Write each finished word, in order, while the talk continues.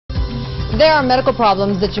There are medical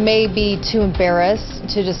problems that you may be too embarrassed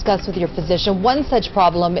to discuss with your physician. One such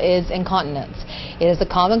problem is incontinence. It is a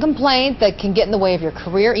common complaint that can get in the way of your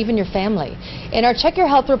career, even your family. In our Check Your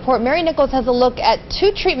Health report, Mary Nichols has a look at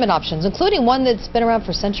 2 treatment options, including one that's been around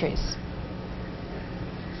for centuries.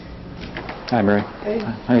 Hi, Mary. Hey.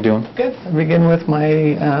 How you doing? Good. I begin with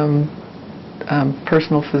my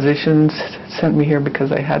personal physicians sent me here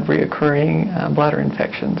because I had reoccurring bladder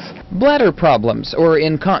infections. Bladder problems, or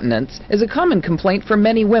incontinence, is a common complaint for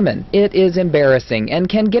many women. It is embarrassing and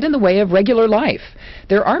can get in the way of regular life.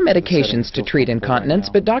 There are medications to treat incontinence,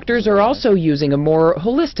 but doctors are also using a more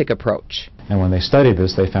holistic approach. And when they studied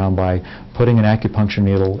this, they found by putting an acupuncture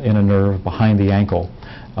needle in a nerve behind the ankle,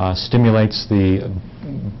 stimulates the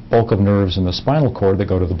bulk of nerves in the spinal cord that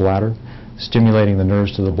go to the bladder. Stimulating the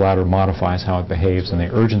nerves to the bladder modifies how it behaves, and the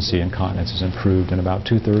urgency in incontinence is improved in about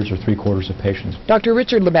 2/3 or 3/4 of patients. Dr.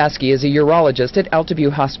 Richard Lebowski is a urologist at Altaview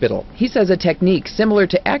Hospital. He says a technique similar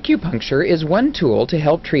to acupuncture is one tool to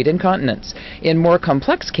help treat incontinence. In more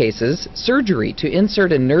complex cases, surgery to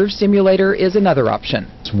insert a nerve stimulator is another option.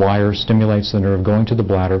 This wire stimulates the nerve going to the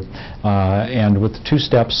bladder, and with 2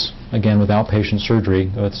 steps, again without patient surgery,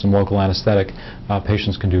 with some local anesthetic,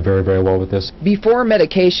 patients can do very, very well with this. Before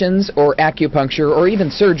medications or acupuncture or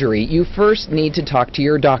even surgery, you first need to talk to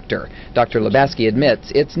your doctor. Dr. Lebowski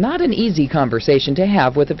admits it's not an easy conversation to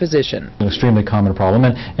have with a physician. An extremely common problem,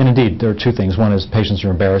 and indeed there are 2 things. One is patients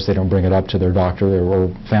are embarrassed, they don't bring it up to their doctor or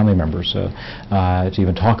family members to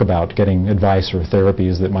even talk about getting advice or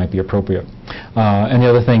therapies that might be appropriate. And the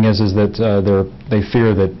other thing is that they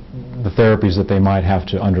fear that the therapies that they might have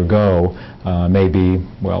to undergo may be,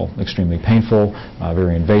 well, extremely painful,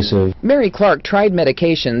 very invasive. Mary Clark tried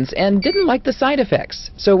medications and didn't like the side effects.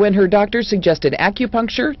 So when her doctor suggested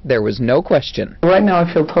acupuncture, there was no question. Right now I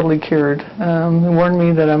feel totally cured. They warned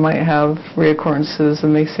me that I might have reoccurrences,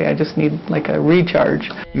 and they say I just need like a recharge.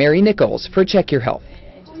 Mary Nichols for Check Your Health.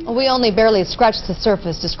 We only barely scratched the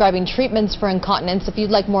surface describing treatments for incontinence. If you'd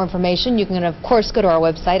like more information, you can, of course, go to our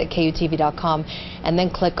website at KUTV.com and then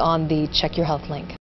click on the Check Your Health link.